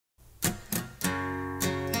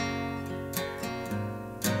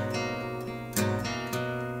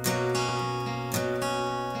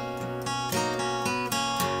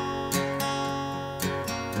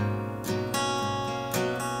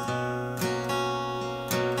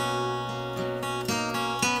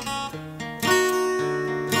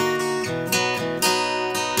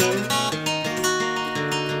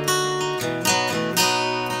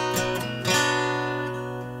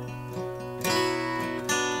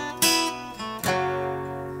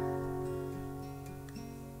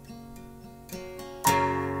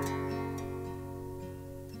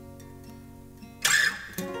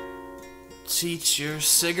teach your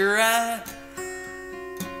cigarette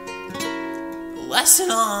a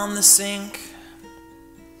lesson on the sink.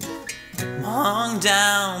 Hung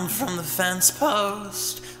down from the fence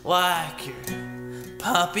post like your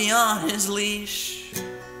puppy on his leash.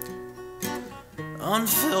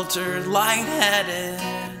 Unfiltered, lightheaded,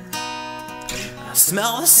 I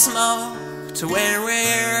smell the smoke to where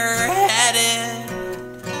we're headed.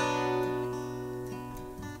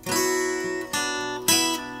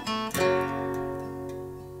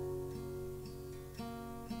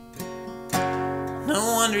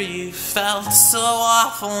 No wonder you felt so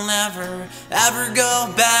awful. Never ever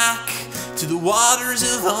go back to the waters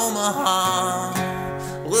of Omaha.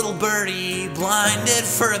 Little birdie, blinded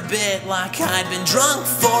for a bit, like I'd been drunk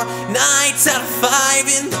 4 nights out of 5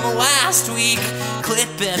 in the last week. Clip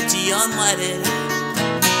empty, unleaded,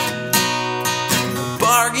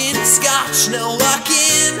 bargain scotch, no luck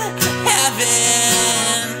in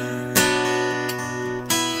heaven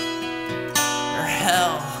or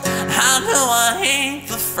hell. I know I ain't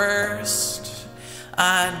the first,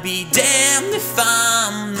 I'd be damned if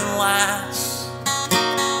I'm the last.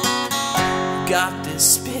 Got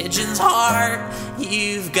this pigeon's heart,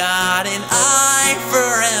 you've got an eye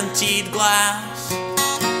for emptied glass.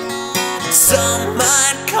 Some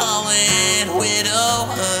might call it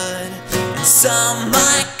widowhood, and some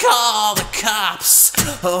might call the cops.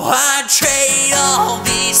 Oh, I'd trade all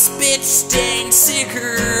these spit-stained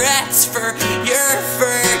cigarettes for your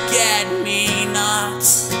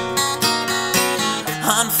forget-me-nots.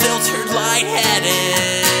 Unfiltered,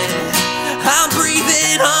 lightheaded, I'm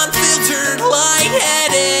breathing unfiltered,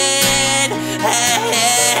 lightheaded.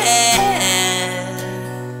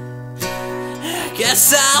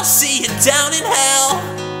 Guess I'll see you down in hell.